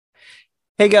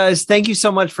Hey guys, thank you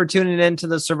so much for tuning in to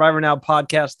the Survivor Now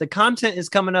podcast. The content is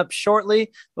coming up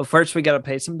shortly, but first we got to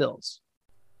pay some bills.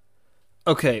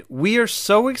 Okay, we are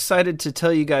so excited to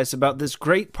tell you guys about this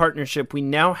great partnership we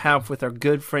now have with our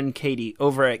good friend Katie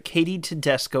over at Katie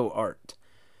Tedesco Art.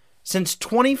 Since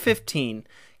 2015,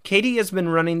 Katie has been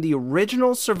running the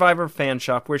original Survivor fan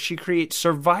shop where she creates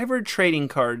Survivor trading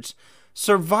cards,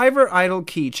 Survivor Idol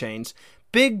keychains,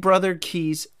 Big Brother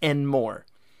keys, and more.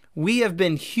 We have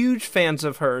been huge fans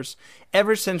of hers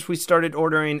ever since we started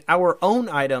ordering our own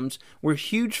items. We're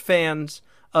huge fans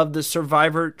of the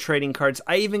Survivor trading cards.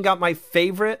 I even got my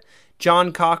favorite,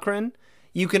 John Cochran.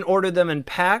 You can order them in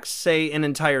packs, say an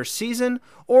entire season,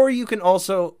 or you can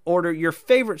also order your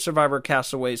favorite Survivor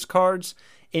Castaways cards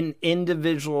in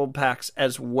individual packs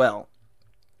as well.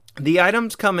 The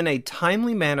items come in a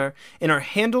timely manner and are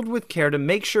handled with care to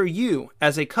make sure you,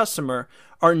 as a customer,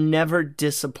 are never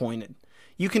disappointed.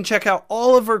 You can check out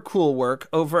all of her cool work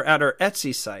over at our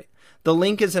Etsy site. The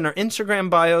link is in our Instagram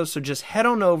bio, so just head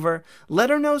on over, let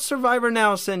her know Survivor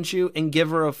Now sent you, and give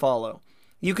her a follow.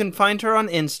 You can find her on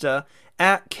Insta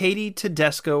at Katie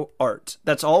Tedesco Art.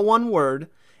 That's all one word,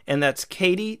 and that's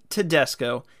Katie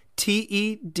Tedesco,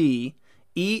 Tedesco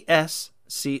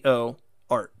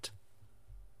Art.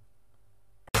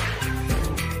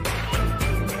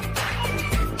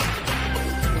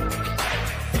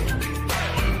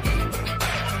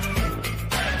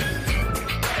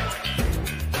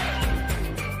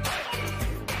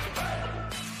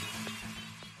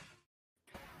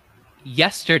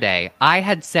 Yesterday, I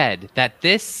had said that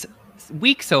this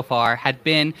week so far had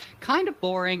been kind of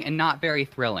boring and not very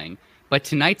thrilling, but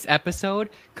tonight's episode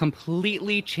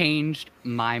completely changed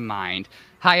my mind.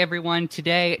 Hi, everyone.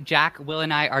 Today, Jack, Will,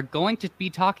 and I are going to be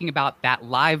talking about that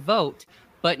live vote,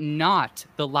 but not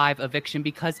the live eviction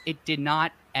because it did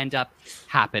not end up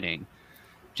happening.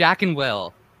 Jack and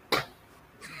Will,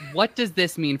 what does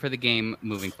this mean for the game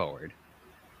moving forward?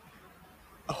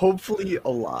 Hopefully a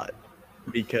lot.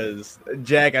 Because,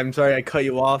 Jack, I'm sorry I cut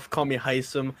you off. Call me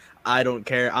Heisem. I don't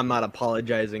care. I'm not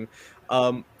apologizing.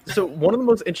 So one of the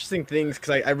most interesting things,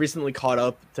 because I recently caught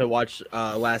up to watch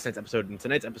last night's episode and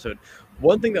tonight's episode,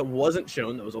 one thing that wasn't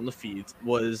shown, that was on the feeds,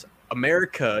 was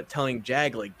America telling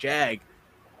Jag, like, Jag,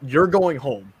 you're going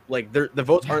home. Like, the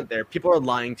votes aren't there. People are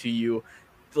lying to you.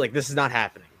 Like, this is not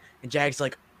happening. And Jag's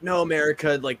like, no,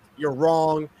 America, like, you're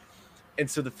wrong. And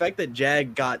so the fact that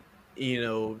Jag got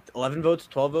 11 votes,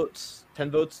 12 votes, 10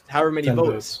 votes, however many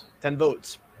votes, 10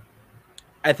 votes,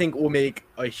 I think will make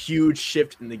a huge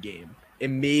shift in the game.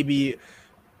 And maybe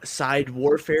side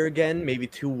warfare again, maybe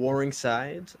two warring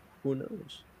sides. Who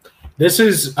knows? This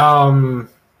is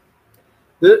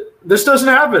this doesn't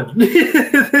happen.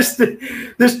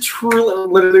 this truly,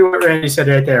 literally what Randy said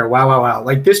right there. Wow.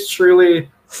 Like, this truly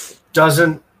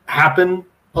doesn't happen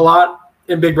a lot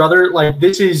in Big Brother. Like,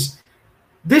 this is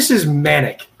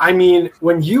manic. I mean,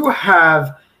 when you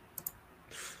have,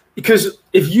 because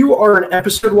if you are an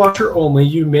episode watcher only,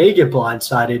 you may get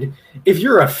blindsided. If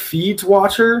you're a feeds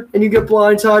watcher and you get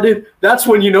blindsided, that's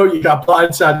when you know you got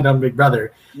blindsided on Big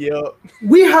Brother. Yep.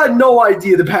 We had no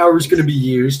idea the power was going to be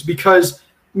used because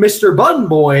Mr. Button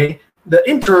Boy, the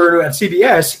intern at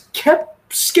CBS,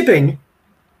 kept skipping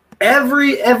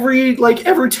every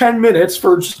 10 minutes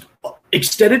for just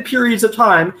extended periods of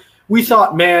time. We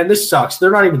thought, man, this sucks.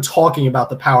 They're not even talking about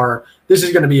the power. This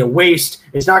is going to be a waste.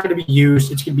 It's not going to be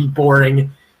used. It's going to be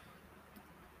boring.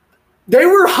 They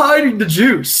were hiding the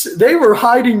juice. They were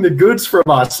hiding the goods from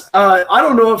us. I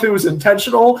don't know if it was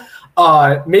intentional.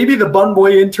 Maybe the Bun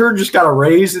Boy intern just got a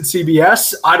raise at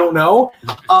CBS. I don't know.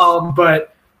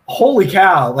 But holy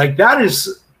cow. Like, that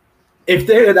is, if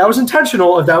that was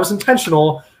intentional,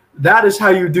 that is how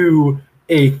you do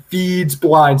a feeds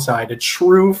blindside, a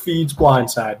true feeds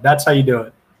blindside. That's how you do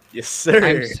it. Yes, sir.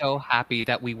 I'm so happy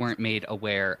that we weren't made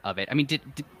aware of it. I mean,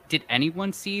 did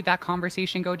anyone see that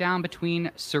conversation go down between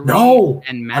Suri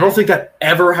and Matt? I don't think that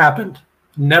ever happened.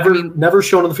 Never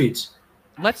shown on the feeds.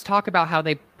 Let's talk about how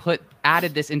they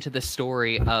added this into the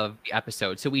story of the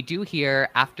episode. So we do hear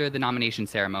after the nomination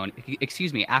ceremony,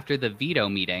 after the veto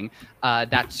meeting,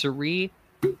 that Suri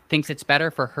thinks it's better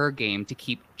for her game to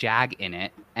keep Jag in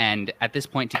it, and at this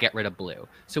point to get rid of Blue.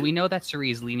 So we know that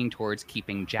Suri is leaning towards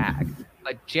keeping Jag.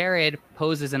 But Jared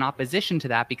poses an opposition to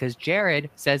that because Jared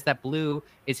says that Blue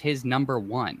is his number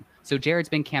one. So Jared's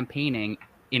been campaigning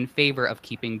in favor of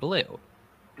keeping Blue.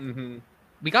 Mm-hmm.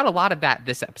 We got a lot of that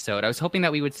this episode. I was hoping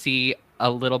that we would see a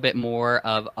little bit more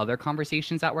of other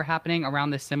conversations that were happening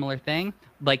around this similar thing.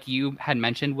 Like you had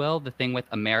mentioned, Will, the thing with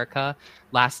America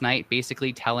last night,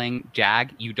 basically telling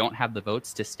Jag, you don't have the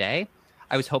votes to stay.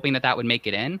 I was hoping that would make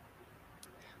it in.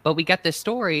 But we get this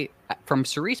story from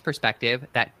Cere's perspective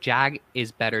that Jag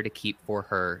is better to keep for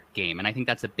her game. And I think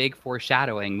that's a big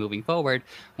foreshadowing moving forward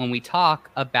when we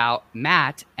talk about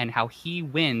Matt and how he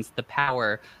wins the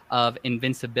power of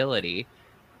invincibility.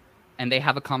 And they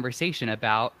have a conversation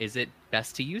about, is it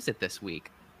best to use it this week?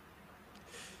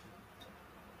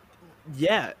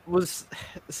 Yeah,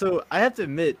 so I have to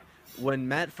admit, when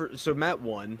Matt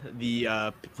won,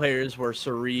 the players were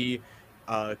Suri,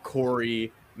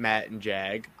 Corey, Matt, and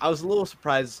Jag. I was a little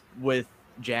surprised with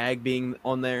Jag being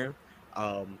on there,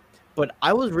 but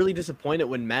I was really disappointed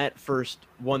when Matt first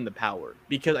won the power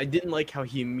because I didn't like how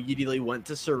he immediately went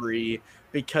to Suri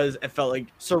because it felt like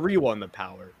Suri won the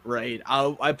power, right?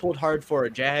 I pulled hard for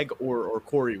a Jag or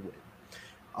Corey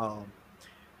win,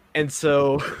 and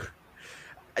so.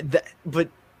 But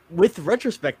with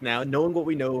retrospect now, knowing what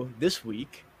we know this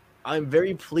week, I'm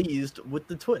very pleased with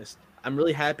the twist. I'm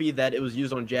really happy that it was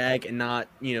used on Jag and not,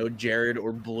 Jared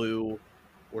or Blue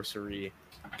or Suri.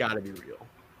 Gotta be real.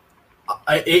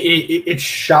 It's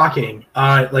shocking.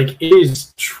 It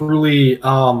is truly,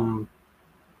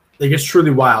 it's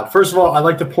truly wild. First of all, I'd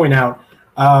like to point out,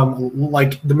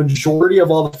 the majority of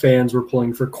all the fans were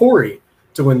pulling for Corey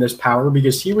to win this power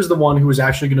because he was the one who was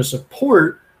actually going to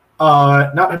support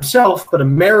not himself, but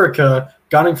America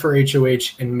gunning for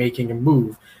HOH and making a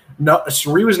move. No,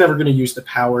 Suri was never going to use the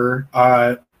power.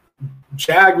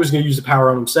 Jag was going to use the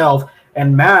power on himself,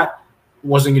 and Matt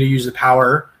wasn't going to use the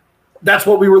power. That's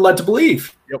what we were led to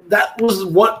believe. Yep. That was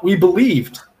what we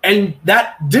believed, and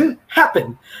that didn't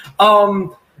happen,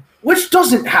 which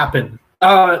doesn't happen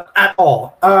at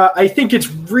all. I think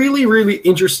it's really, really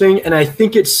interesting, and I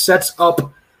think it sets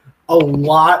up a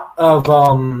lot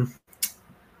of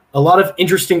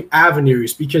interesting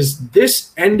avenues because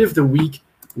this end of the week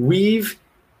we've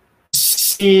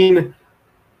seen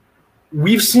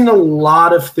a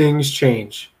lot of things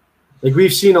change.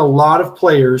 We've seen a lot of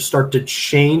players start to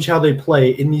change how they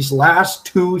play in these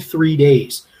last 2-3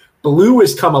 days. Blue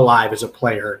has come alive as a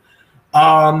player.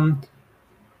 America's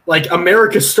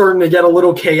starting to get a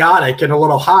little chaotic and a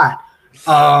little hot.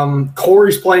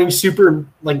 Corey's playing super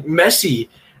messy.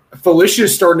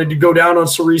 Felicia's starting to go down on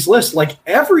Suri's list.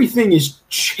 Everything is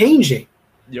changing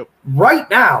right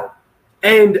now.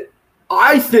 And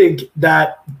I think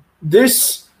that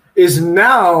this is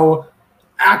now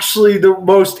actually the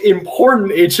most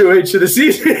important HOH of the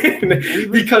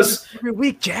season because every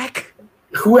week, Jack,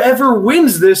 whoever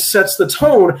wins this sets the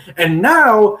tone. And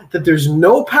now that there's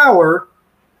no power,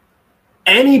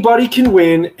 anybody can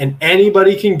win and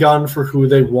anybody can gun for who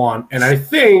they want. And I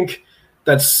think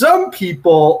that some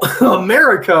people,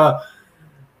 America,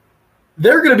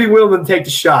 they're going to be willing to take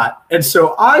the shot. And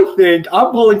so I think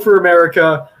I'm pulling for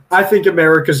America. I think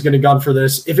America's going to gun for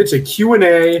this. If it's a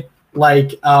Q&A,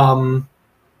 like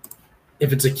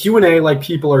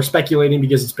people are speculating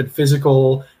because it's been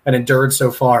physical and endured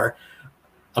so far,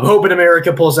 I'm hoping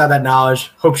America pulls out that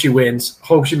knowledge, hope she wins,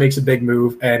 hope she makes a big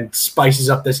move and spices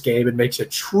up this game and makes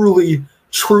it truly,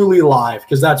 truly live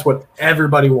because that's what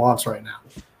everybody wants right now.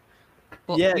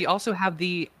 Well, yeah. We also have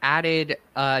the added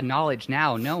knowledge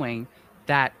now, knowing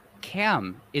that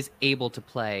Cam is able to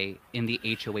play in the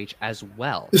HOH as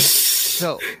well.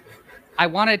 So I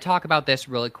want to talk about this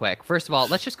really quick. First of all,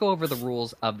 let's just go over the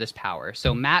rules of this power.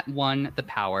 So Matt won the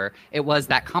power. It was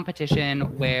that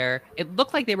competition where it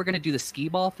looked like they were going to do the skee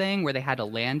ball thing where they had to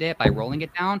land it by rolling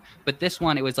it down. But this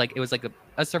one, it was like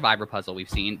a survivor puzzle we've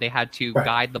seen. They had to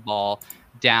guide the ball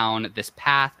down this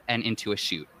path and into a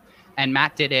chute. And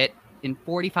Matt did it in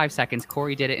 45 seconds.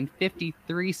 Corey did it in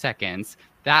 53 seconds.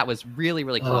 That was really,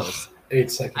 really close.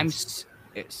 8 seconds.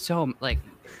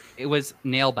 It was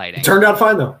nail biting. Turned out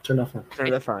fine, though.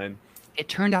 It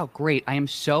turned out great. I am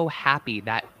so happy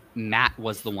that Matt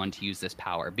was the one to use this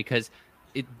power because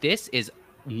this is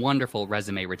wonderful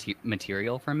resume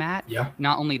material for Matt. Yeah.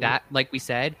 Not only that, like we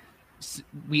said,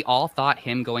 we all thought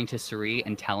him going to Suri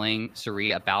and telling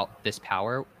Suri about this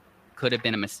power could have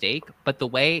been a mistake, but the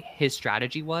way his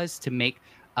strategy was to make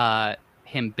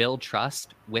him build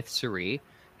trust with Suri,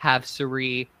 have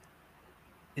Suri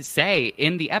say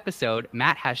in the episode,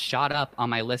 Matt has shot up on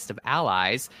my list of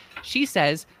allies. She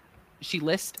says, she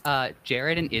lists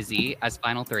Jared and Izzy as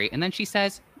final 3, and then she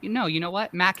says, you know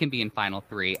what? Matt can be in final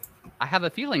 3. I have a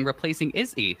feeling replacing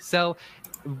Izzy. So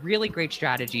really great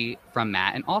strategy from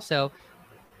Matt. And also,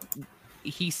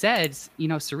 he says,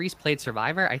 Cerise played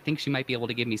Survivor. I think she might be able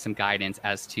to give me some guidance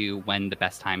as to when the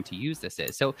best time to use this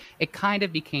is. So it kind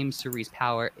of became Cerise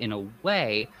power in a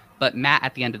way, but Matt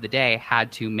at the end of the day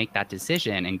had to make that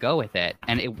decision and go with it.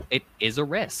 And it is a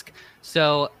risk.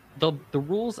 So the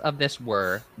rules of this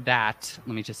were that,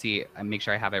 let me just see, make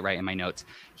sure I have it right in my notes.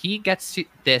 He gets to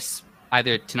this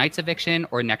either tonight's eviction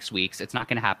or next week's. It's not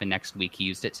going to happen next week. He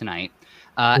used it tonight.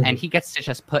 And he gets to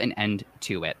just put an end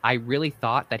to it. I really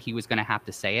thought that he was going to have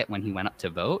to say it when he went up to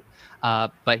vote,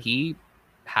 but he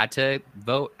had to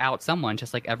vote out someone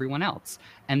just like everyone else.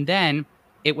 And then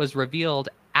it was revealed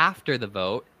after the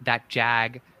vote that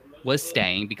Jag was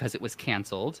staying because it was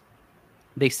canceled.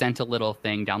 They sent a little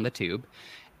thing down the tube.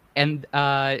 And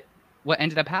what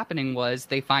ended up happening was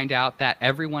they find out that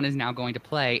everyone is now going to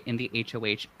play in the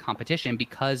HOH competition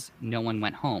because no one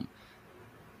went home.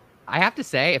 I have to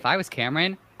say, if I was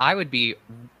Cameron,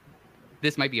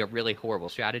 this might be a really horrible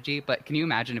strategy, but can you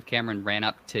imagine if Cameron ran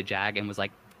up to Jag and was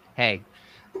like, hey,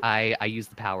 I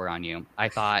used the power on you. I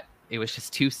thought it was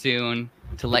just too soon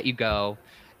to let you go,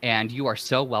 and you are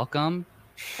so welcome,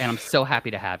 and I'm so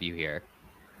happy to have you here.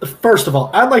 First of all,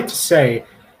 I'd like to say,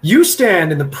 you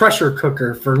stand in the pressure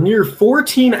cooker for near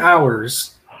 14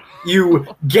 hours. You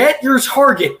get your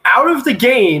target out of the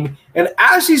game, and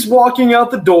as he's walking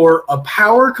out the door, a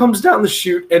power comes down the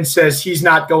chute and says he's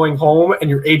not going home, and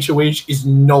your HOH is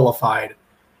nullified.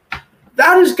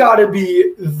 That has got to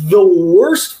be the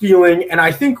worst feeling, and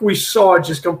I think we saw it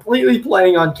just completely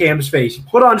playing on Cam's face. He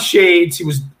put on shades. He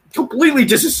was completely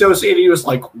disassociated. He was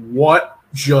like, what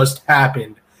just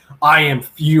happened? I am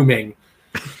fuming.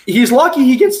 He's lucky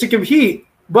he gets to compete,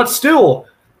 but still,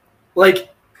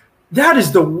 like, that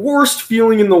is the worst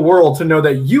feeling in the world to know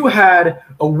that you had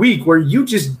a week where you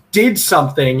just did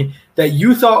something that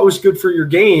you thought was good for your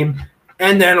game,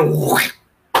 and then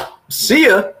see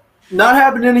ya. Not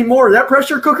happening anymore. That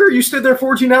pressure cooker, you stood there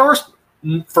 14 hours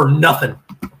for nothing.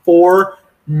 For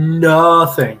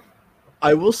nothing.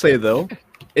 I will say, though,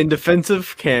 in defense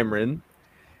of Cameron,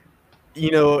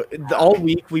 all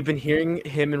week we've been hearing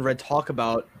him and Red talk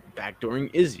about backdooring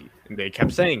Izzy. And they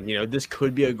kept saying, this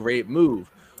could be a great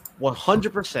move.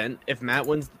 100%, if Matt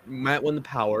won the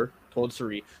power, told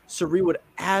Suri would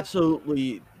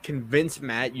absolutely convince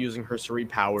Matt using her Suri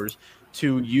powers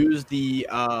to use the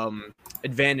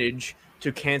advantage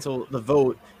to cancel the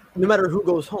vote, no matter who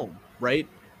goes home, right?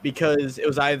 Because it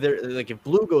was either like if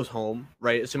Blue goes home,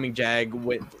 right? Assuming Jag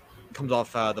comes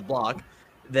off the block,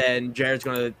 then Jared's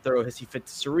going to throw a hissy fit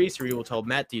to Suri. Suri will tell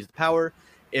Matt to use the power.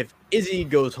 If Izzy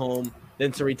goes home,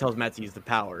 then Suri tells Matt to use the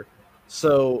power.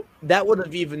 So that would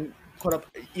have even put up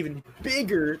an even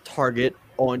bigger target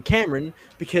on Cameron,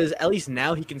 because at least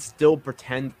now he can still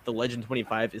pretend the Legend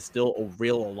 25 is still a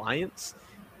real alliance,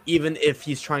 even if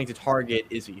he's trying to target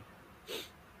Izzy.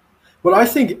 What I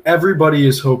think everybody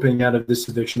is hoping out of this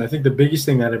eviction, I think the biggest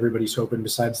thing that everybody's hoping,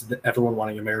 besides everyone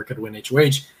wanting America to win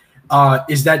HOH,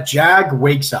 is that Jag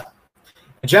wakes up.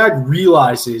 Jag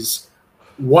realizes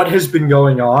what has been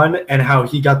going on and how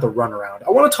he got the runaround.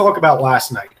 I want to talk about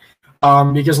last night,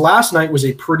 because last night was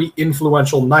a pretty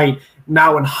influential night.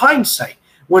 Now, in hindsight,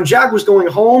 when Jag was going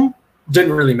home,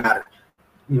 didn't really matter.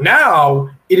 Now,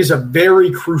 it is a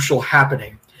very crucial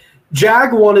happening.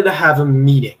 Jag wanted to have a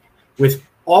meeting with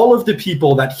all of the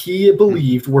people that he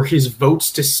believed were his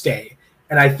votes to stay.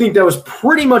 And I think that was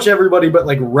pretty much everybody but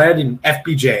like Red and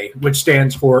FBJ, which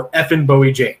stands for Effin'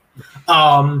 Bowie J.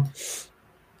 That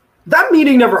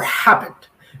meeting never happened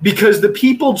because the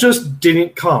people just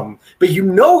didn't come. But you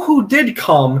know who did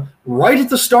come right at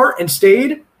the start and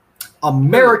stayed?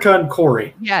 America and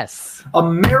Corey. Yes.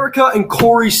 America and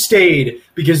Corey stayed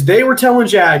because they were telling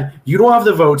Jag, you don't have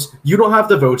the votes. You don't have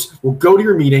the votes. We'll go to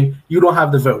your meeting. You don't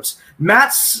have the votes.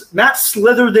 Matt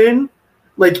slithered in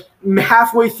like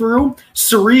halfway through.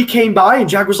 Suri came by and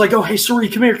Jag was like, oh, hey,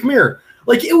 Suri, come here.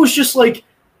 Like, it was just like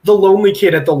the lonely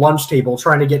kid at the lunch table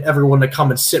trying to get everyone to come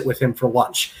and sit with him for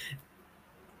lunch.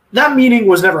 That meeting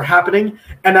was never happening.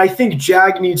 And I think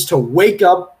Jag needs to wake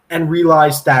up and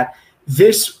realize that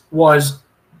this was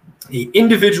an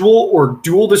individual or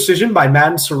dual decision by Matt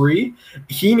and Suri.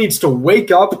 He needs to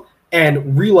wake up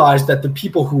and realize that the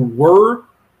people who were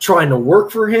trying to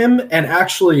work for him and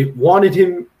actually wanted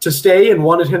him to stay and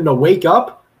wanted him to wake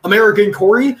up, America and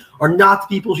Corey, are not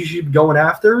the people he should be going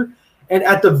after. And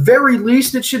at the very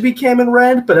least, it should be Cam and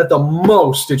Red, but at the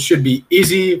most, it should be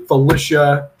Izzy,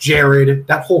 Felicia, Jared,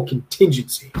 that whole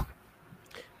contingency.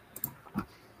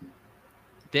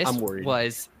 This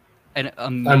was an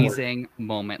amazing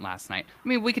moment last night. I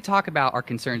mean, we could talk about our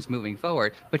concerns moving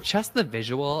forward, but just the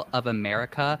visual of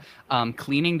America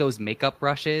cleaning those makeup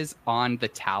brushes on the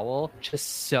towel,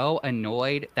 just so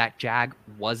annoyed that Jag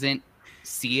wasn't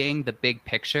seeing the big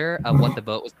picture of what the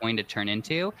vote was going to turn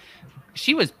into.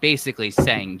 She was basically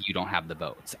saying, you don't have the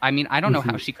votes. I mean, I don't know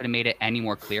how she could have made it any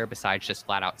more clear besides just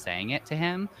flat out saying it to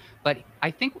him. But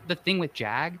I think the thing with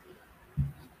Jag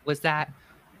was that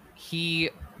he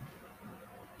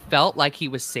felt like he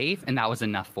was safe, and that was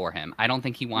enough for him. I don't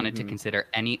think he wanted to consider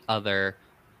any other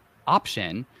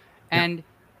option. And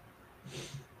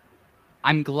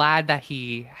I'm glad that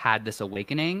he had this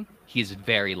awakening. He's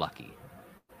very lucky.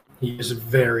 He is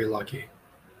very lucky.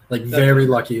 Like, very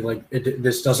lucky. Like,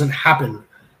 this doesn't happen.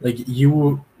 Like,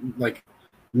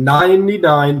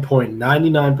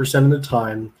 99.99% of the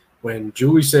time, when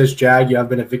Julie says, Jag, you have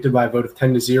been evicted by a vote of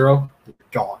 10-0, you're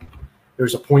gone.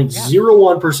 There's a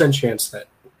 0.01% chance that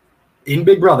in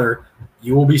Big Brother,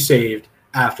 you will be saved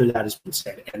after that has been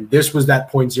said. And this was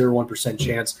that 0.01%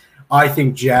 chance. I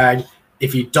think Jag,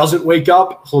 if he doesn't wake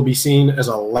up, he'll be seen as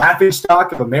a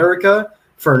laughingstock of America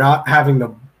for not having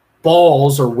the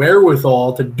balls or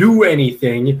wherewithal to do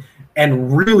anything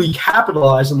and really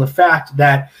capitalize on the fact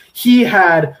that he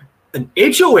had an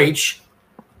HOH,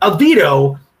 a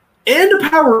veto, and a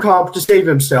power comp to save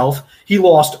himself. He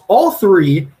lost all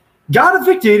three, got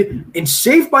evicted, and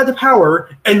saved by the power,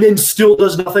 and then still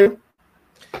does nothing.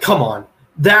 Come on.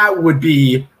 That would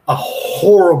be a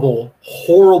horrible,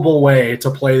 horrible way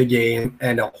to play the game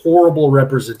and a horrible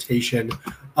representation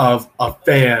of a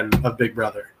fan of Big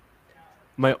Brother.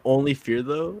 My only fear,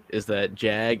 though, is that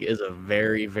Jag is a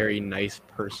very, very nice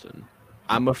person.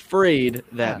 I'm afraid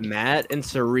that Matt and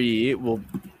Sari will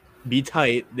be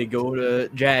tight. They go to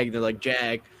Jag. They're like,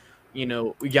 Jag, we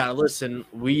got to listen.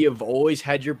 We have always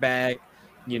had your back.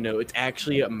 It's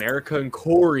actually America and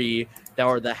Corey that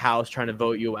are the house trying to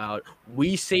vote you out.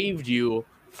 We saved you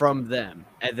from them.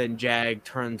 And then Jag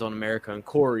turns on America and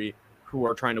Corey, who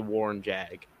are trying to warn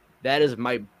Jag. That is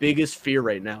my biggest fear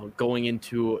right now going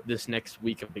into this next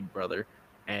week of Big Brother.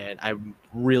 And I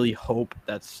really hope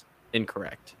that's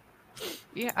incorrect.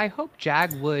 Yeah, I hope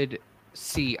Jag would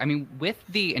see, with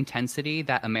the intensity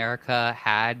that America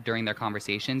had during their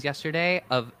conversations yesterday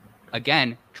of,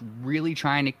 again, really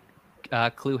trying to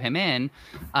clue him in,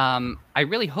 I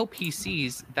really hope he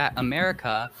sees that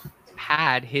America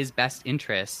had his best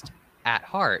interest at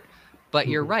heart. But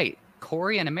you're right.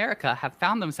 Corey and America have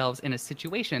found themselves in a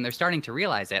situation, they're starting to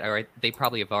realize it, or they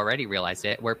probably have already realized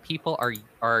it, where people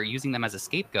are using them as a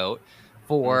scapegoat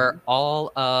for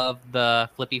all of the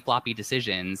flippy-floppy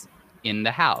decisions in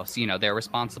the house. They're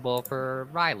responsible for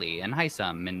Riley and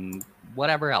Heisem and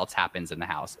whatever else happens in the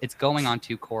house. It's going on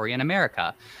to Corey and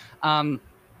America. I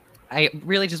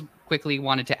really just quickly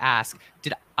wanted to ask,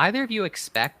 did either of you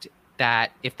expect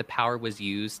that if the power was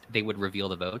used, they would reveal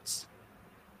the votes?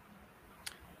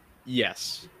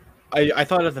 Yes. I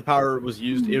thought if the power was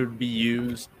used, it would be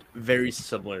used very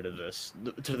similar to this,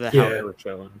 to the how they were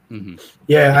showing. Mm-hmm.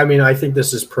 Yeah, I think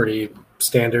this is pretty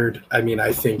standard.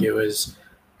 I think it was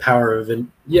power of I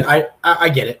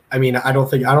get it. I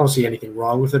don't see anything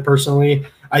wrong with it personally.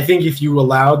 I think if you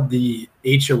allowed the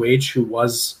HOH who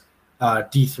was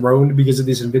dethroned because of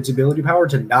this invincibility power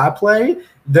to not play,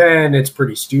 then it's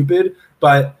pretty stupid.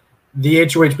 But the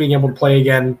HOH being able to play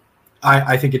again,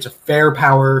 I think it's a fair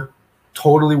power,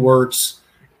 totally works,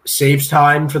 saves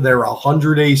time for their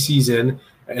 100-day season.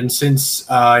 And since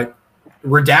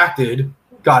Redacted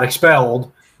got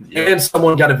expelled and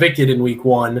someone got evicted in week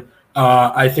 1,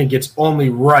 I think it's only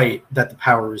right that the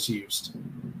power is used.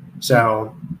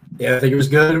 So, yeah, I think it was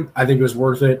good. I think it was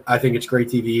worth it. I think it's great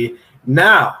TV.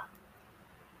 Now,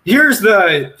 here's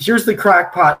the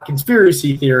crackpot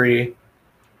conspiracy theory.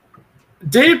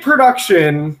 Did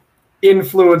production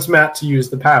influence Matt to use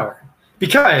the power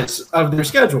because of their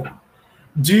schedule?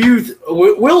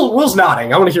 Will's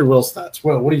nodding. I want to hear Will's thoughts.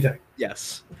 Will, what do you think?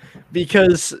 Yes,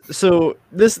 because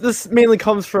this mainly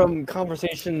comes from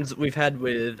conversations we've had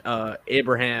with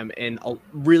Abraham and a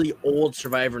really old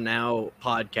Survivor Now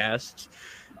podcasts.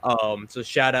 So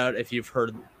shout out if you've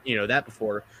heard that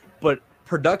before. But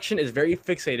production is very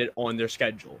fixated on their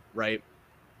schedule, right?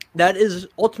 That is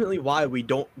ultimately why we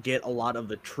don't get a lot of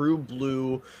the true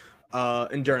blue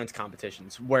endurance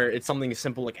competitions, where it's something as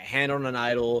simple like a hand on an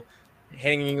idol,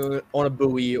 hanging on a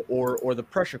buoy, or the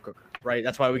pressure cooker, right?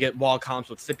 That's why we get wall comps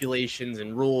with stipulations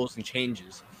and rules and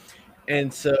changes.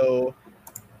 And so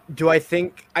I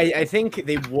think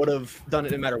they would have done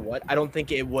it no matter what. I don't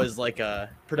think it was like a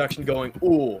production going,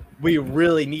 ooh, we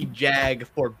really need Jag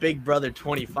for Big Brother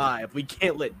 25. We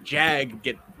can't let Jag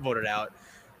get voted out.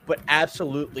 But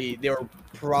absolutely, they were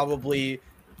probably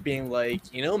being like,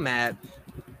 Matt,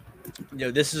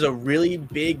 this is a really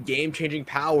big game-changing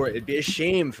power. It'd be a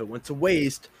shame if it went to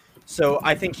waste. So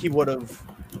I think he would have,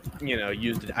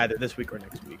 used it either this week or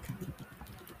next week.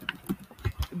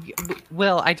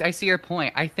 Well, I see your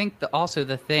point. I think also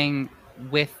the thing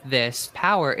with this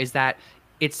power is that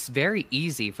it's very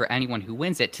easy for anyone who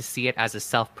wins it to see it as a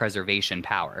self-preservation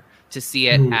power, to see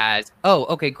it as, oh,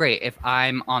 okay, great. If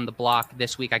I'm on the block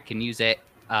this week, I can use it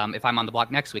if I'm on the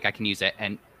block next week, I can use it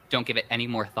and don't give it any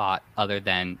more thought other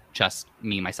than just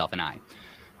me, myself, and I.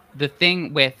 The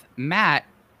thing with Matt,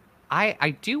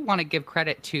 I do want to give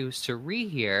credit to Suri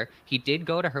here. He did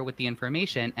go to her with the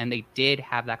information, and they did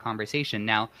have that conversation.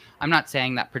 Now, I'm not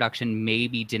saying that production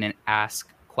maybe didn't ask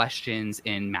questions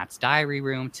in Matt's diary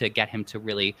room to get him to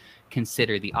really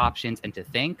consider the options and to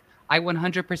think. I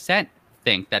 100%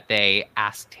 think that they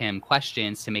asked him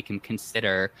questions to make him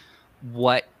consider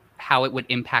how it would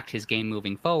impact his game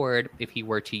moving forward if he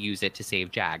were to use it to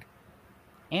save Jag.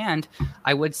 And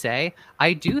I would say,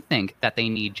 I do think that they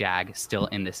need Jag still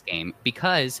in this game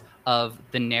because of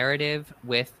the narrative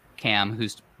with Cam,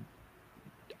 who's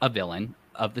a villain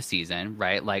of the season,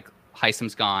 right? Like,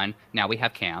 Heisem's gone, now we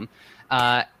have Cam.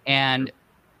 And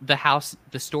the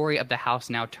story of the house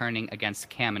now turning against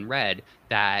Cam and Red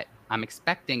that I'm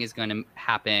expecting is going to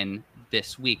happen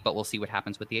this week, but we'll see what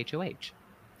happens with the HOH.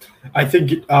 I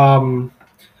think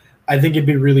it'd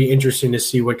be really interesting to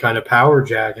see what kind of power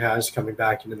Jag has coming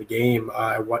back into the game,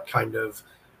 what kind of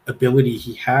ability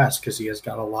he has, because he has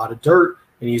got a lot of dirt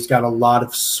and he's got a lot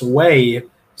of sway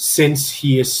since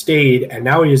he has stayed, and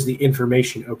now he has the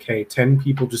information. Okay, 10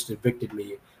 people just evicted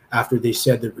me after they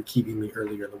said they were keeping me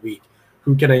earlier in the week.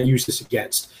 Who can I use this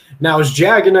against? Now, is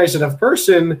Jag a nice enough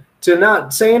person to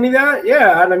not say any of that?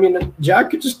 Yeah, and I mean, Jag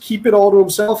could just keep it all to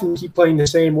himself and keep playing the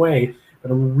same way.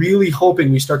 But I'm really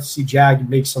hoping we start to see Jag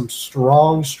make some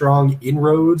strong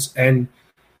inroads and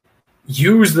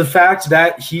use the fact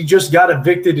that he just got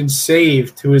evicted and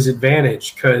saved to his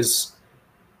advantage, because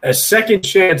a second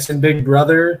chance in Big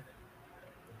Brother,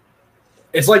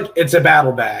 it's like it's a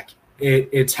battle back.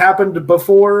 It's happened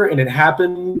before, and it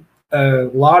happened a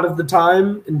lot of the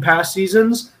time in past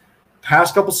seasons.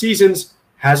 Past couple seasons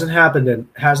hasn't happened.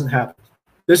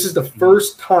 This is the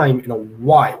first time in a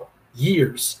while,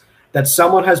 years, that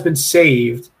someone has been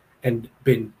saved and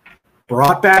been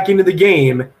brought back into the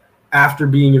game after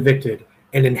being evicted.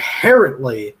 And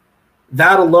inherently,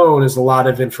 that alone is a lot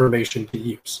of information to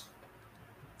use.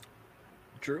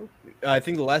 True. I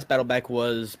think the last battle back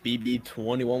was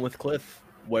BB21 with Cliff,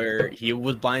 where he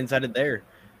was blindsided there.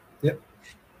 Yep.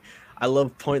 I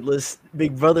love pointless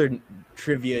Big Brother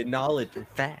trivia, knowledge, and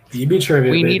facts. BB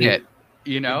trivia. We baby. need it.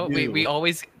 You know, we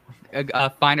always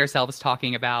find ourselves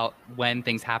talking about when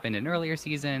things happened in earlier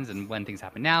seasons and when things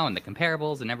happen now and the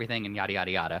comparables and everything and yada,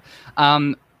 yada, yada.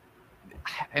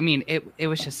 I mean, it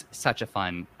was just such a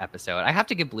fun episode. I have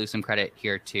to give Blue some credit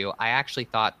here, too. I actually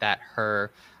thought that her,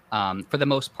 for the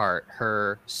most part,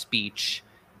 her speech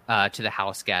to the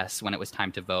house guests when it was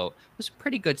time to vote was a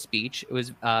pretty good speech. It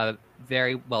was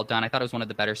very well done. I thought it was one of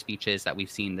the better speeches that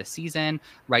we've seen this season,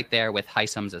 right there with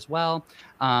Heisem's as well.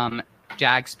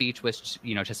 Jag's speech was,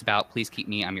 just about, please keep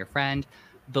me, I'm your friend.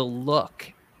 The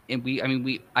look,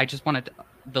 and I just wanted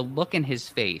the look in his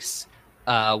face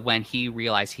when he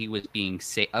realized he was being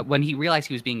when he realized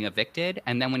he was being evicted,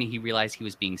 and then when he realized he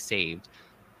was being saved.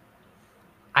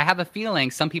 I have a feeling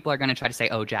some people are going to try to say,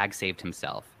 "Oh, Jag saved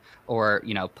himself," or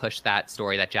push that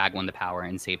story that Jag won the power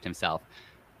and saved himself.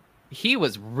 He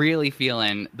was really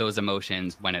feeling those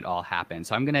emotions when it all happened.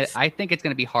 So I think it's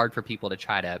gonna be hard for people to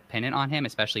try to pin it on him,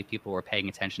 especially if people were paying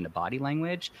attention to body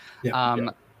language.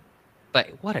 Yeah. But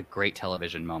what a great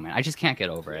television moment. I just can't get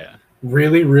over it.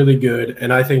 Really, really good.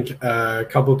 And I think a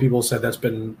couple of people said that's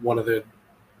been one of the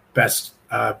best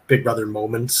Big Brother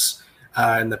moments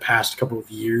in the past couple of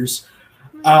years.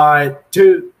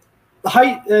 To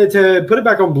put it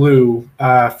back on Blue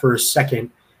for a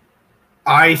second,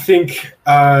 I think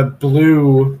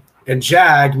Blue and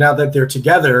Jag, now that they're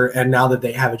together and now that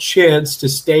they have a chance to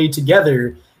stay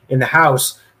together in the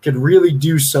house, could really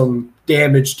do some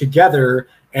damage together.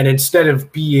 And instead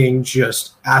of being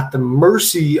just at the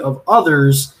mercy of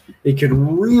others, they could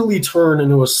really turn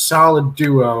into a solid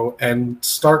duo and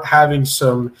start having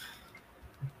some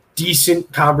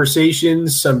decent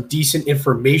conversations, some decent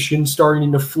information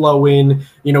starting to flow in.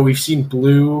 We've seen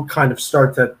Blue kind of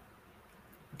start to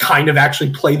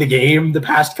actually play the game the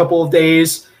past couple of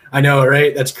days. I know,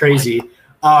 right? That's crazy.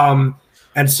 And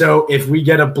so if we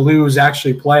get a Blue who's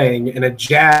actually playing and a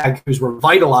Jag who's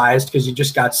revitalized because he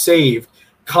just got saved,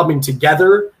 coming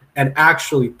together and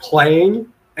actually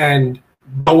playing and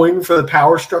going for the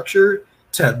power structure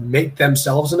to make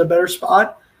themselves in a better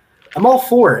spot, I'm all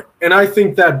for it. And I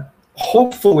think that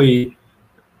hopefully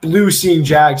Blue seeing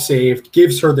Jag saved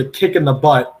gives her the kick in the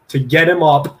butt to get him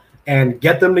up and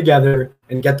get them together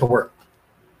and get to work.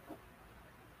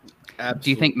 Absolutely. Do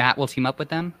you think Matt will team up with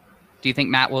them? Do you think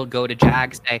Matt will go to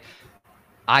Jag, say,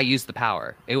 I used the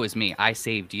power. It was me. I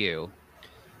saved you.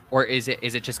 Or is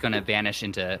it just going to vanish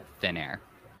into thin air?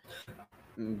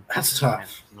 That's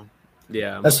tough.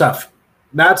 Yeah. That's tough.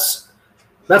 Matt's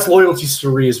loyalty to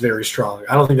Suri is very strong.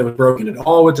 I don't think that was broken at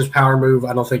all with this power move.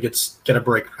 I don't think it's going to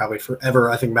break probably forever.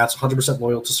 I think Matt's 100%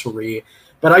 loyal to Suri.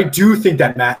 But I do think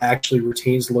that Matt actually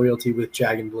retains loyalty with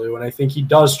Jag and Blue, and I think he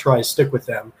does try to stick with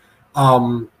them.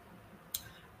 I'm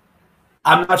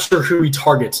not sure who he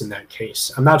targets in that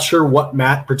case. I'm not sure what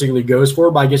Matt particularly goes for,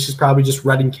 but I guess he's probably just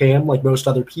Red and Cam like most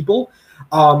other people.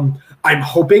 I'm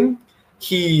hoping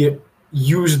he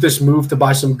used this move to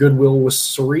buy some goodwill with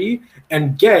Suri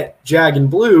and get Jag and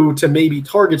Blue to maybe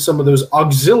target some of those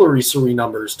auxiliary Suri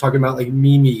numbers, talking about like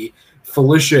Mimi,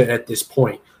 Felicia at this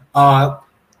point.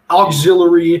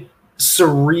 Auxiliary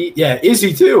Suri, yeah,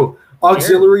 Izzy too.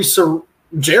 Auxiliary Suri,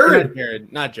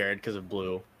 Jared. Not Jared because of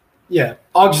Blue. Yeah,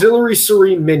 auxiliary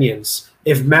Suri minions.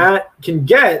 If Matt can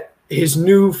get his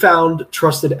newfound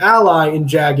trusted ally in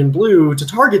Jag and Blue to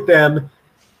target them,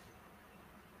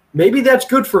 maybe that's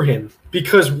good for him.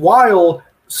 Because while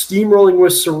steamrolling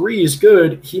with Suri is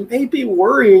good, he may be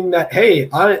worrying that, hey,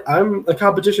 I'm a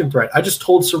competition threat. I just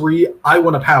told Suri I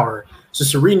want a power. So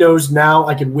Suri knows now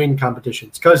I can win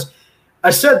competitions. Because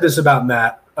I said this about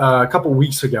Matt a couple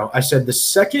weeks ago. I said the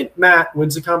second Matt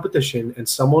wins a competition and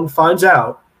someone finds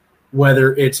out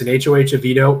whether it's an HOH, a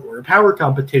veto, or a power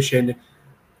competition,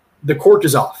 the cork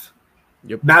is off.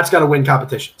 Yep. Matt's got to win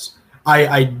competitions.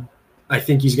 I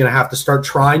think he's going to have to start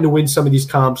trying to win some of these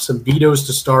comps, some vetoes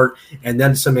to start, and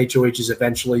then some HOHs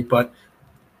eventually. But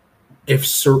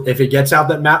if it gets out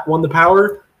that Matt won the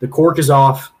power, the cork is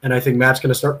off, and I think Matt's going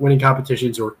to start winning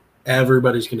competitions, or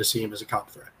everybody's going to see him as a comp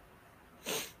threat.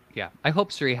 Yeah, I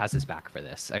hope Suri has his back for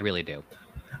this. I really do.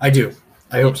 I do.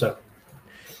 I hope so.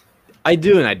 I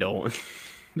do and I don't.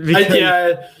 I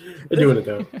do and I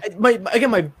don't.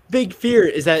 My big fear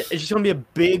is that it's just going to be a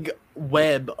big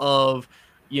web of,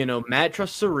 Matt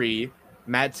trusts Suri,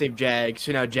 Matt saved Jag,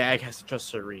 so now Jag has to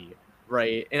trust Suri,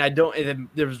 right? And then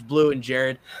there's Blue and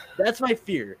Jared. That's my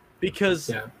fear because,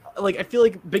 I feel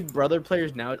like Big Brother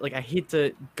players now, I hate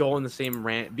to go on the same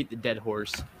rant, beat the dead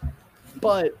horse,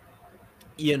 but,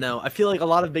 I feel like a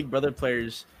lot of Big Brother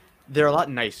players, they're a lot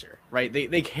nicer, right?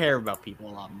 They care about people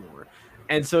a lot more.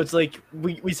 And so it's like,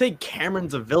 we say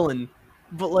Cameron's a villain,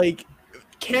 but,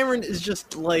 Cameron is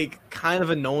just, kind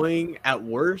of annoying at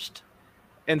worst.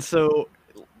 And so,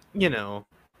 that's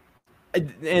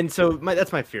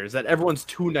my fear, is that everyone's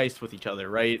too nice with each other,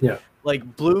 right? Yeah.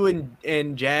 Blue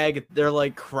and Jag,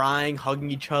 they're, crying,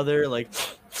 hugging each other,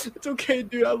 it's okay,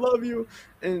 dude, I love you.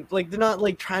 And, they're not,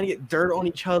 trying to get dirt on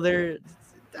each other.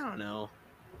 I don't know.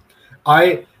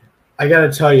 I got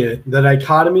to tell you, the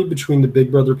dichotomy between the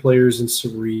Big Brother players and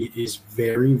Suri is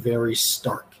very, very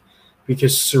stark.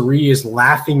 Because Suri is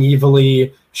laughing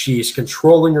evilly. She's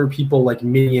controlling her people like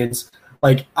minions.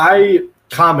 I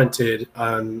commented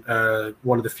on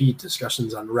one of the feed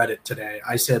discussions on Reddit today.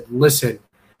 I said, listen,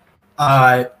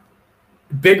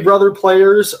 Big Brother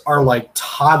players are like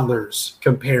toddlers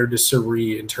compared to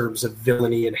Suri in terms of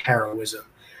villainy and heroism.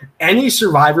 Any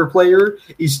Survivor player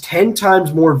is 10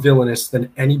 times more villainous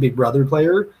than any Big Brother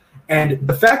player. And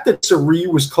the fact that Suri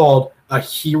was called a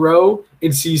hero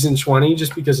in season 20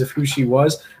 just because of who she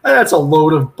was, that's a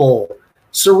load of bull.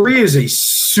 Suri is a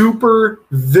super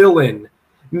villain.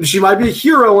 She might be a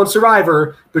hero on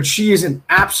Survivor, but she is an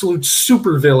absolute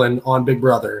super villain on Big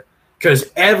Brother. Because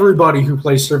everybody who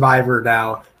plays Survivor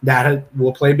now that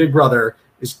will play Big Brother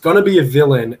is going to be a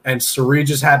villain, and Suri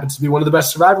just happens to be one of the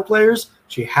best Survivor players.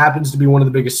 She happens to be one of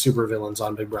the biggest super villains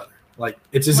on Big Brother.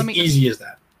 It's as easy as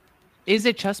that. Is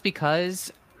it just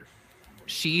because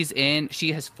she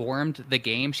has formed the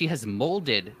game, she has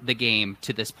molded the game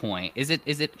to this point? Is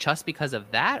it just because of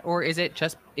that, or is it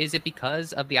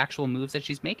because of the actual moves that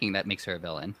she's making that makes her a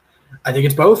villain? I think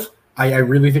it's both. I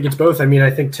really think it's both. I mean, I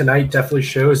think tonight definitely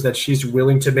shows that she's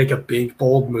willing to make a big,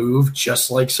 bold move,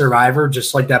 just like Survivor,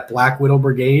 just like that Black Widow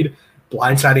Brigade,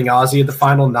 blindsiding Ozzy at the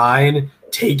final 9,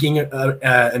 taking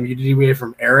immunity away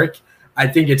from Eric. I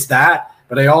think it's that,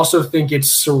 but I also think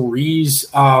it's Suri's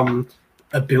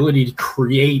ability to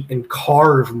create and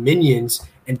carve minions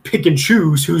and pick and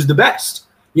choose who's the best.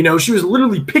 She was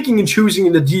literally picking and choosing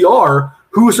in the DR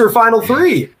who was her final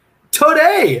 3.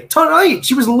 Tonight,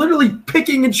 she was literally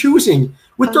picking and choosing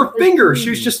with her finger. She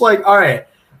was just like, all right,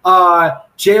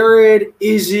 Jared,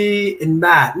 Izzy, and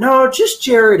Matt. No, just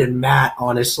Jared and Matt,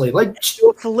 honestly.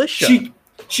 Felicia.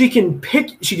 She can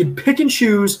pick and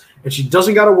choose, and she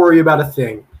doesn't got to worry about a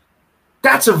thing.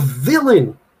 That's a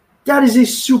villain. That is a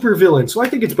super villain. So I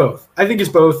think it's both. And I think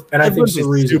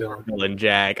Suri's a villain.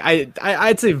 Jag.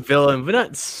 I'd say villain, but not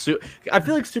I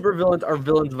feel like super villains are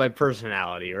villains by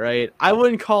personality, right? I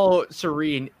wouldn't call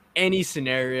Suri in any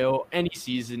scenario, any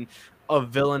season, a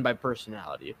villain by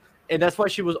personality. And that's why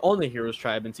she was on the Heroes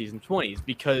Tribe in season 20,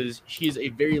 because she's a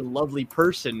very lovely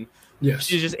person. Yes.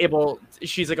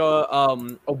 She's like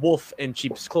a wolf in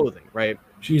sheep's clothing, right?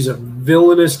 She's a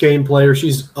villainous game player.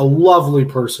 She's a lovely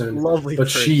person. But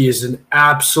she is an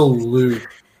absolute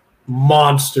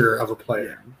monster of a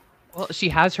player. Well, she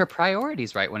has her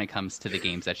priorities right when it comes to the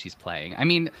games that she's playing. I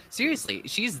mean, seriously,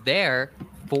 she's there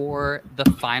for the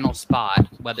final spot,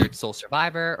 whether it's Sole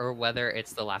Survivor or whether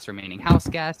it's the last remaining house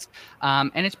guest.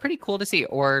 And it's pretty cool to see,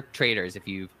 or Traders, if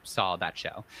you saw that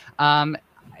show.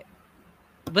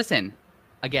 Listen,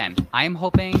 again, I'm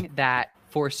hoping that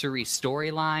for Suri's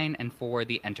storyline and for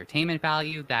the entertainment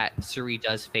value that Suri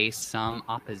does face some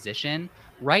opposition.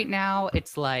 Right now,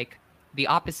 it's like the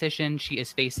opposition she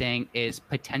is facing is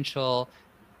potential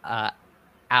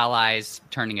allies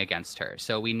turning against her.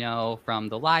 So we know from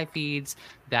the live feeds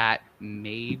that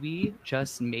maybe,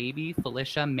 just maybe,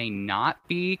 Felicia may not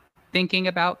be thinking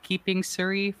about keeping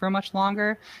Suri for much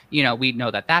longer. You know, we know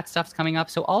that stuff's coming up.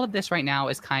 So all of this right now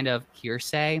is kind of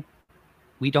hearsay.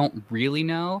 We don't really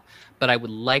know, but I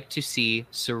would like to see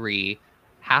Suri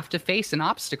have to face an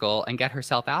obstacle and get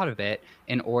herself out of it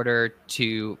in order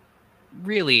to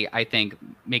really, I think,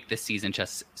 make this season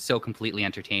just so completely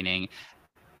entertaining.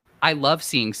 I love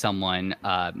seeing someone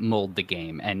mold the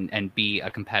game and be a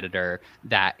competitor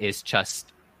that is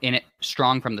just in it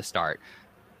strong from the start.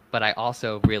 But I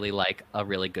also really like a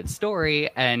really good story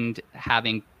and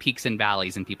having peaks and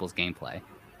valleys in people's gameplay.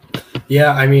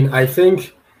 Yeah, I mean, I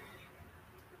think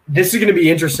this is going to be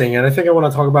interesting, and I think I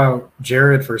want to talk about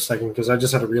Jared for a second because I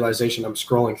just had a realization. I'm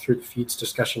scrolling through the feeds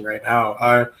discussion right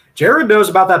now. Jared knows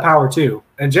about that power too,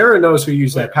 and Jared knows who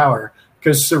used that power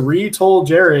because Suri told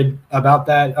Jared about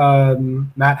that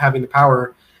Matt having the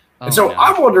power. And so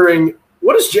I'm wondering,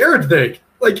 what does Jared think?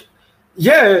 Like,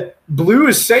 yeah, Blue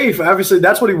is safe. Obviously,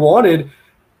 that's what he wanted.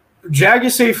 Jag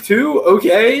is safe too.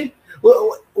 Okay.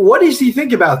 Well, what does he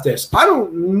think about this? I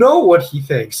don't know what he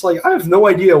thinks. Like, I have no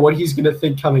idea what he's going to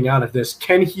think coming out of this.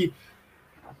 Can he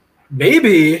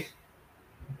maybe,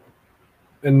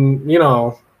 and, you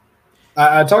know,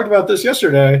 I talked about this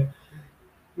yesterday.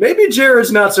 Maybe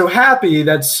Jared's not so happy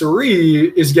that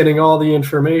Suri is getting all the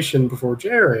information before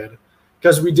Jared.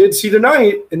 Because we did see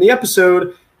tonight in the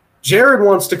episode, Jared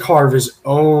wants to carve his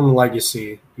own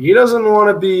legacy. He doesn't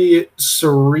want to be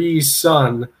Suri's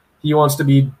son. He wants to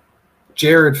be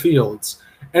Jared Fields.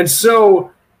 And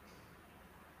so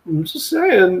I'm just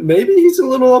saying, maybe he's a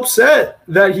little upset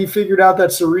that he figured out that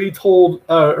Suri told,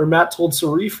 or Matt told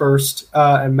Suri first,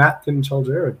 and Matt didn't tell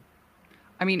Jared.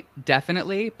 I mean,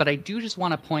 definitely, but I do just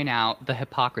want to point out the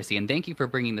hypocrisy, and thank you for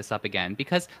bringing this up again,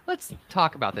 because let's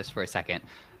talk about this for a second.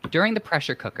 During the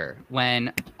pressure cooker,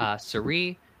 when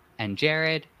Suri and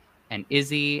Jared and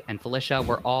Izzy and Felicia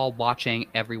were all watching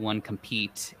everyone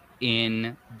compete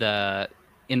in the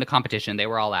competition, they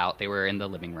were all out. They were in the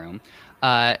living room.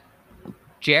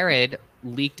 Jared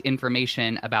leaked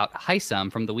information about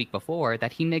Hisam from the week before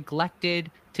that he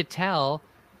neglected to tell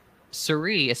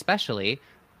Suri, especially,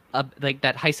 like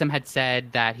that Hisam had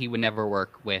said that he would never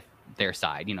work with their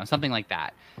side, you know, something like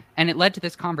that. And it led to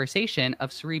this conversation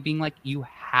of Suri being like, you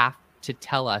have to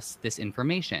tell us this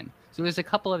information. So there's a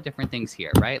couple of different things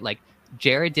here, right? Like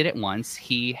Jared did it once.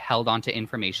 He held on to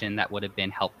information that would have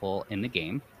been helpful in the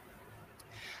game.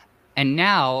 And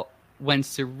now when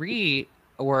Suri,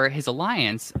 or his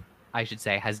alliance, I should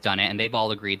say, has done it, and they've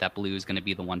all agreed that Blue is going to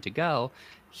be the one to go,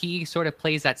 he sort of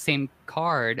plays that same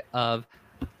card of,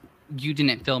 you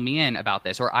didn't fill me in about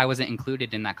this, or I wasn't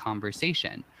included in that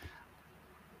conversation.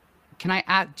 Can I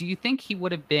ask, do you think he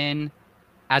would have been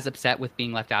as upset with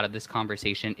being left out of this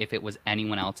conversation if it was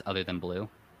anyone else other than Blue?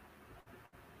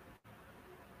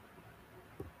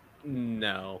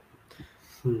 No.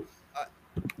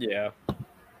 Yeah.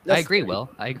 I agree, Will.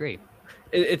 I agree.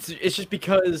 It's just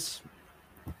because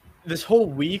this whole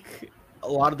week, a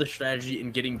lot of the strategy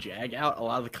in getting Jag out, a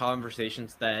lot of the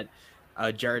conversations that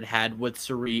Jared had with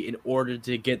Suri in order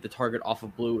to get the target off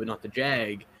of Blue and not the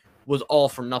Jag was all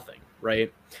for nothing,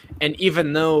 right? And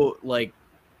even though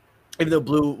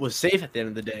Blue was safe at the end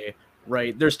of the day,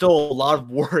 right, there's still a lot of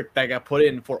work that got put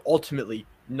in for ultimately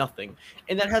nothing.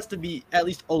 And that has to be at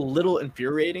least a little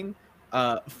infuriating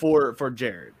for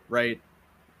Jared, right?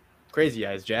 Crazy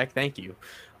eyes, Jack. Thank you.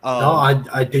 No,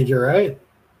 I think you're right.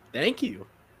 Thank you.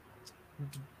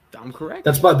 I'm correct.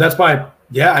 That's my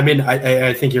yeah. I mean,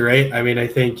 I think you're right. I mean, I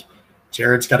think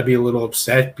Jared's got to be a little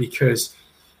upset because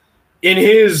in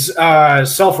his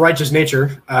self-righteous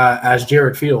nature, as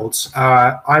Jared Fields,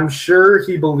 I'm sure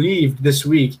he believed this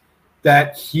week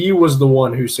that he was the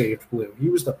one who saved Blue. He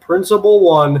was the principal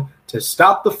one to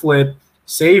stop the flip,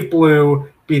 save Blue,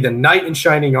 be the knight in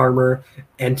shining armor,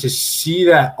 and to see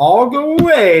that all go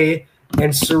away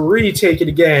and Suri take it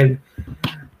again,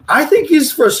 I think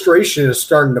his frustration is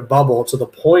starting to bubble to the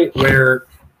point where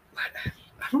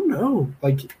I don't know.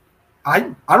 Like,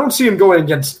 I don't see him going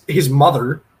against his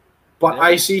mother, but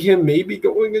I see him maybe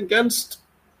going against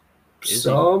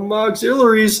some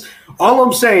auxiliaries. All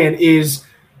I'm saying is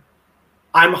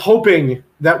I'm hoping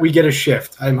that we get a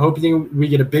shift. I'm hoping we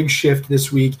get a big shift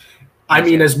this week. I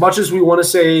mean, as much as we want to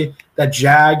say that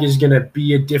Jag is going to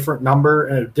be a different number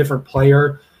and a different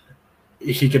player,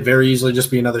 he could very easily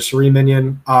just be another Suri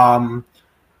minion.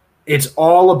 It's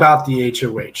all about the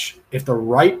HOH. If the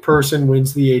right person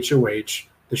wins the HOH,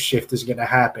 the shift is going to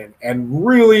happen. And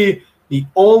really, the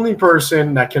only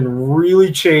person that can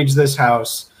really change this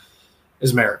house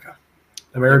is America.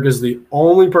 America is the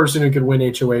only person who can win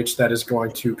HOH that is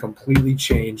going to completely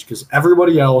change, because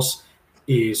everybody else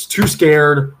is too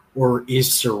scared or is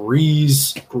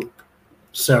Suri's group.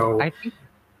 So I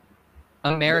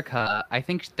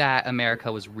think that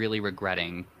America was really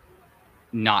regretting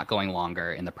not going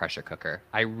longer in the pressure cooker.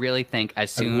 I really think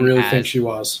as she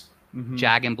was.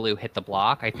 Jag and Blue hit the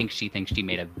block, I think she thinks she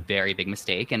made a very big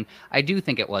mistake, and I do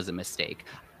think it was a mistake.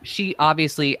 She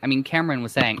obviously, I mean, Cameron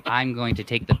was saying, I'm going to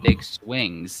take the big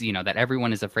swings, that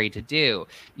everyone is afraid to do.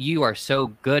 You are so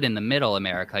good in the middle,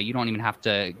 America. You don't even have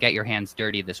to get your hands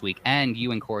dirty this week, and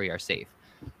you and Corey are safe.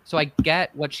 So I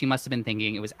get what she must have been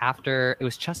thinking. It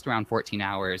was just around 14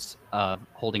 hours of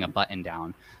holding a button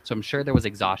down. So I'm sure there was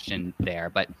exhaustion there.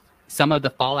 But some of the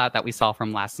fallout that we saw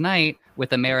from last night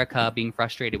with America being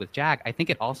frustrated with Jag, I think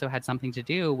it also had something to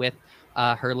do with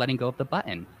her letting go of the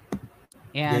button.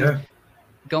 And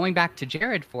going back to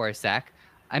Jared for a sec,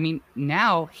 I mean,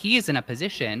 now he is in a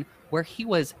position where he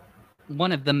was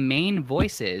one of the main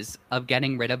voices of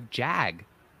getting rid of Jag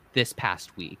this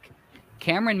past week.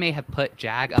 Cameron may have put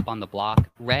Jag up on the block.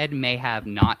 Red may have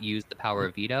not used the power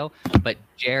of veto, but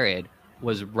Jared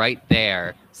was right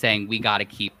there saying, we got to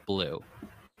keep Blue.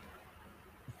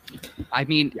 I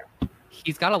mean,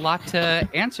 he's got a lot to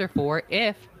answer for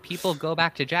if people go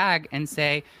back to Jag and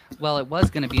say, well, it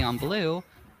was going to be on Blue,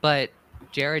 but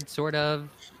Jared sort of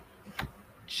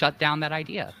shut down that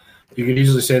idea. You could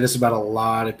easily say this about a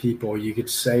lot of people. You could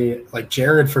say, like,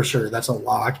 Jared for sure, that's a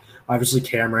lock. Obviously,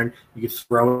 Cameron. You could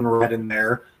throw in Red in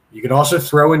there. You could also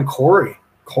throw in Corey.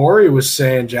 Corey was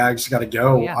saying Jag's got to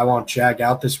go. I want Jag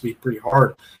out this week pretty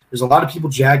hard. There's a lot of people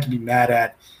Jag can be mad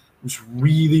at. I'm just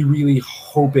really, really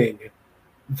hoping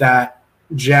that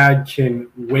Jag can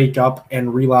wake up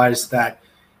and realize that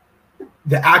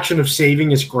the action of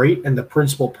saving is great, and the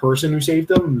principal person who saved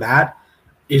them, Matt,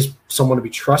 is someone to be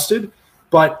trusted.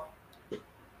 But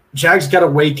Jag's got to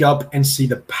wake up and see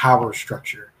the power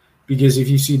structure, because if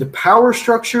you see the power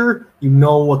structure, you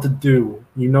know what to do.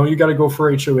 You know you got to go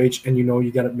for HOH, and you know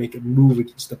you got to make a move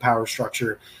against the power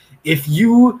structure. If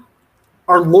you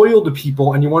are loyal to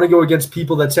people and you want to go against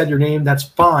people that said your name, that's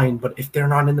fine. But if they're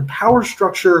not in the power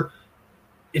structure,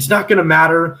 it's not going to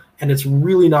matter, and it's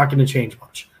really not going to change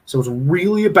much. So it's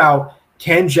really about,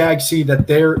 can Jag see that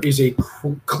there is a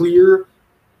clear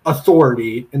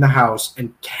authority in the house,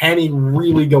 and can he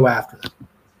really go after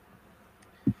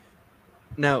them?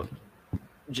 Now,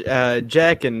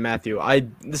 Jack and Matthew,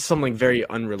 this is something very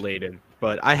unrelated,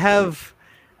 but I have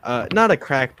not a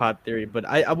crackpot theory, but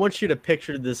I want you to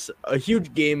picture this, a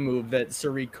huge game move that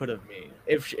Suri could have made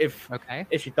if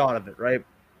she thought of it, right?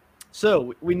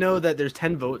 So we know that there's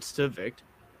 10 votes to evict.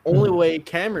 Only way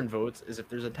Cameron votes is if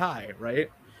there's a tie,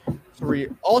 right?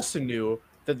 Suri also knew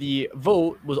that the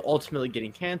vote was ultimately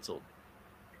getting canceled.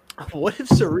 What if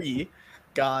Suri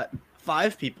got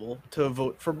 5 people to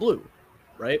vote for Blue,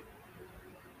 right?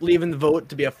 Leaving the vote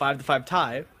to be a 5-5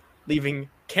 tie, leaving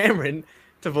Cameron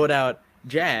to vote out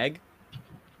Jag,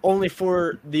 only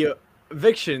for the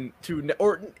eviction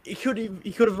or he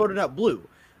could have voted out Blue.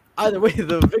 Either way,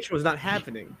 the eviction was not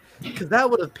happening, because that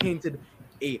would have painted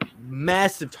a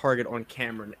massive target on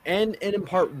Cameron and in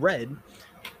part Red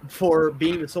for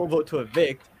being the sole vote to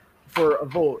evict for a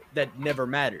vote that never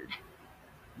mattered.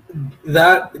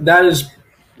 That is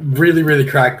really, really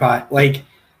crackpot. Like,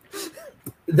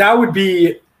 that would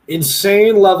be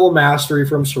insane level mastery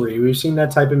from Suri. We've seen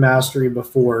that type of mastery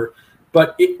before,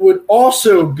 but it would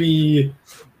also be,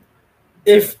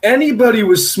 if anybody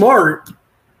was smart,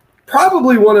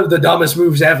 probably one of the dumbest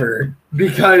moves ever,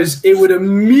 because it would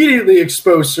immediately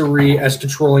expose Suri as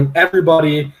controlling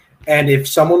everybody. And if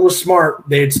someone was smart,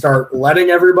 they'd start letting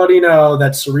everybody know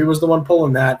that Suri was the one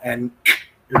pulling that, and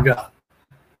you're gone.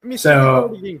 I mean, so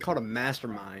already being called a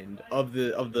mastermind of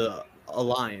the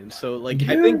alliance. So, like,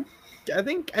 yeah. I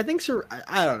think Suri.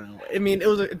 I don't know. I mean,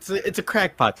 it's a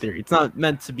crackpot theory. It's not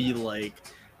meant to be like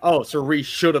oh, Suri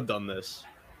should have done this.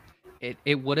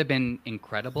 It would have been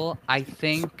incredible. I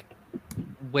think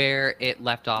where it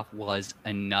left off was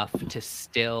enough to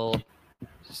still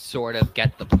sort of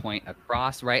get the point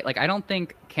across, right? Like, I don't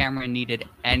think Cameron needed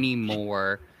any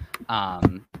more.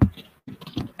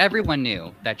 Everyone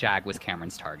knew that Jag was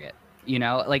Cameron's target. You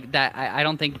know, like that. I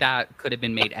don't think that could have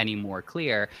been made any more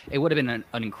clear. It would have been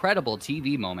an incredible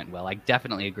TV moment. Will, I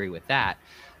definitely agree with that.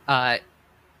 I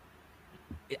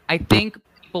think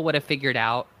people would have figured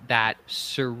out that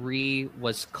Suri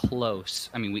was close.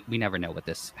 I mean, we never know with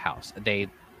this house. They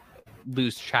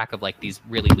lose track of like these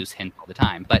really loose hints all the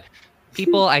time. But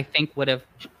people, I think, would have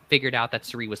figured out that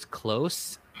Suri was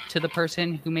close to the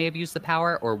person who may have used the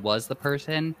power, or was the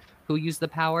person who used the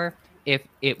power, if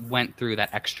it went through that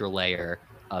extra layer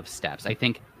of steps. I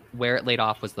think where it laid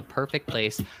off was the perfect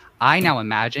place. I now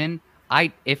imagine,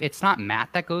 if it's not Matt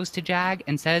that goes to Jag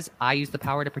and says, I use the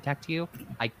power to protect you,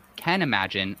 I can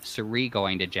imagine Suri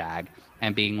going to Jag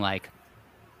and being like,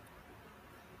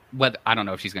 whether, I don't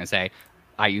know if she's going to say,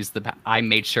 I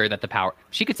made sure that the power,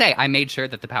 she could say, I made sure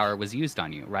that the power was used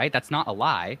on you, right? That's not a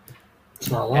lie.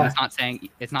 It's not a lie. And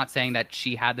it's not saying that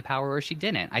she had the power or she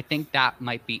didn't. I think that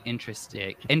might be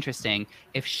interesting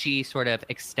if she sort of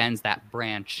extends that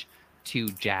branch to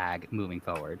Jag moving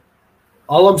forward.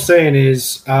 All I'm saying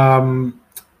is 2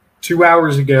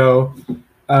 hours ago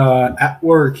at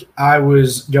work, I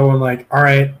was going like, all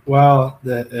right, well,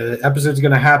 the episode's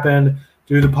going to happen,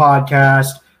 do the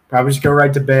podcast, probably just go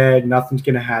right to bed, nothing's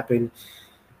going to happen.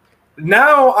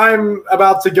 Now I'm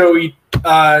about to go eat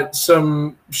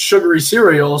some sugary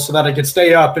cereal so that I can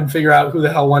stay up and figure out who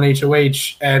the hell won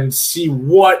HOH and see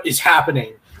what is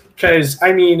happening. Because,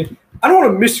 I mean, I don't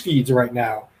want to miss feeds right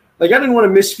now. Like, I didn't want to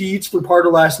miss feeds for part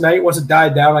of last night. Once it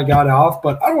died down, I got off.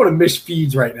 But I don't want to miss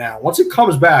feeds right now. Once it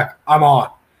comes back, I'm on.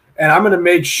 And I'm going to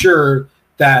make sure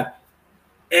that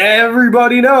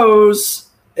everybody knows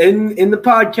in the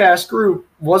podcast group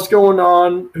what's going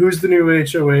on, who's the new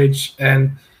HOH,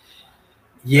 and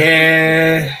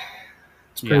yeah,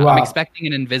 it's pretty wild. I'm expecting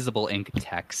an invisible ink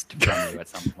text from you at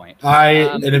some point.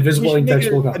 An invisible ink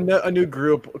text will come. A new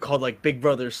group called like Big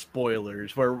Brother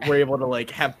Spoilers, where we're able to like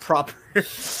have proper.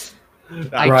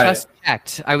 I just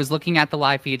checked. I was looking at the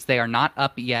live feeds. They are not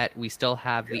up yet. We still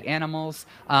have the animals.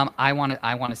 I want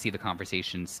to see the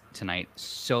conversations tonight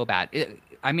so bad.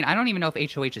 I mean, I don't even know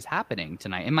if HOH is happening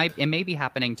tonight. It may be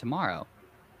happening tomorrow.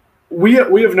 We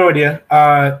have no idea.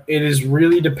 It is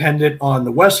really dependent on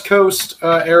the West Coast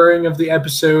airing of the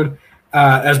episode,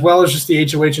 as well as just the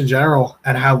HOH in general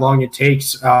and how long it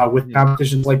takes with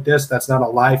competitions like this. That's not a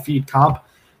live feed comp.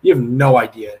 You have no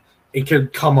idea. It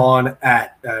could come on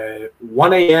at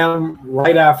 1 a.m.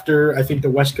 right after, I think, the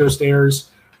West Coast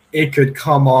airs. It could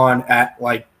come on at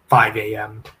like 5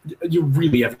 a.m. You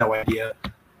really have no idea.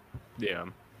 Yeah.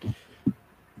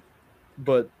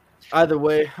 But either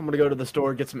way, I'm going to go to the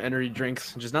store, get some energy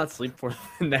drinks, and just not sleep for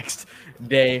the next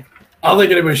day. I don't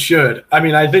think anyone should. I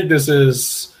mean, I think this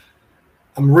is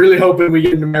 – I'm really hoping we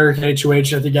get an American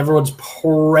HOH. I think everyone's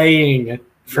praying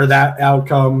for that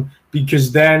outcome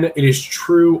because then it is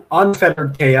true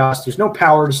unfettered chaos. There's no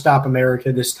power to stop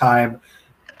America this time.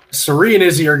 Suri and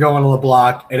Izzy are going to the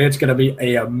block, and it's going to be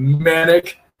a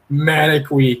manic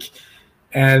week.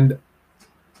 And –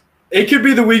 it could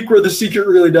be the week where the secret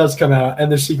really does come out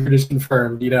and the secret is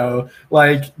confirmed, you know,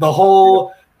 like the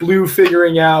whole Blue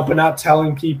figuring out but not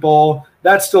telling people,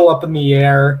 that's still up in the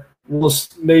air.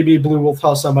 Maybe Blue will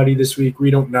tell somebody this week.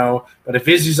 We don't know. But if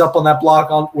Izzy's up on that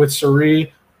block with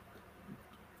Suri,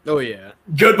 oh, yeah.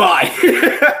 Goodbye.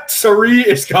 Suri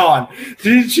is gone.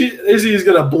 Izzy is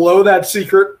going to blow that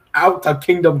secret out to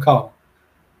Kingdom Come.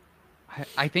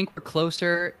 I think we're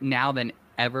closer now than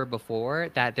ever before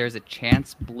that there's a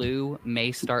chance Blue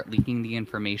may start leaking the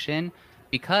information,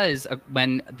 because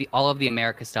when all of the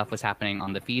America stuff was happening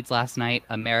on the feeds last night,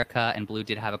 America and Blue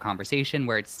did have a conversation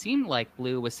where it seemed like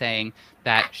Blue was saying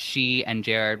that she and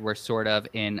Jared were sort of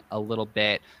in a little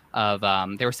bit of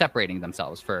they were separating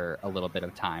themselves for a little bit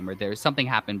of time, or there's something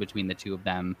happened between the two of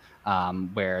them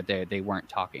where they weren't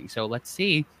talking. So let's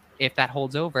see if that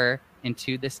holds over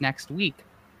into this next week.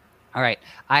 All right,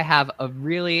 I have a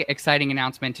really exciting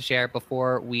announcement to share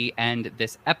before we end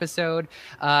this episode,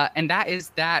 and that is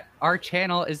that our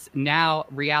channel is now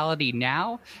Reality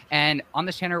Now, and on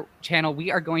this channel we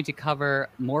are going to cover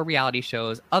more reality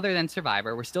shows other than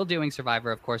Survivor. We're still doing Survivor,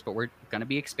 of course, but we're going to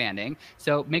be expanding,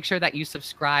 so make sure that you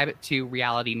subscribe to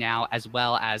Reality Now as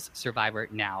well as Survivor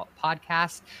Now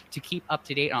podcast to keep up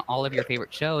to date on all of your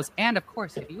favorite shows. And of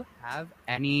course, if you have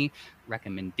any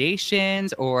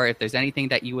recommendations or if there's anything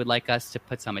that you would like us to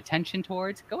put some attention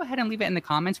towards, go ahead and leave it in the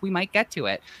comments. We might get to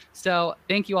it. So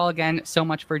thank you all again so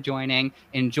much for joining.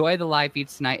 Enjoy the live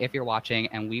feeds tonight if you're watching,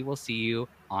 and we will see you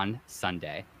on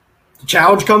Sunday.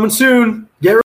 Challenge coming soon. Get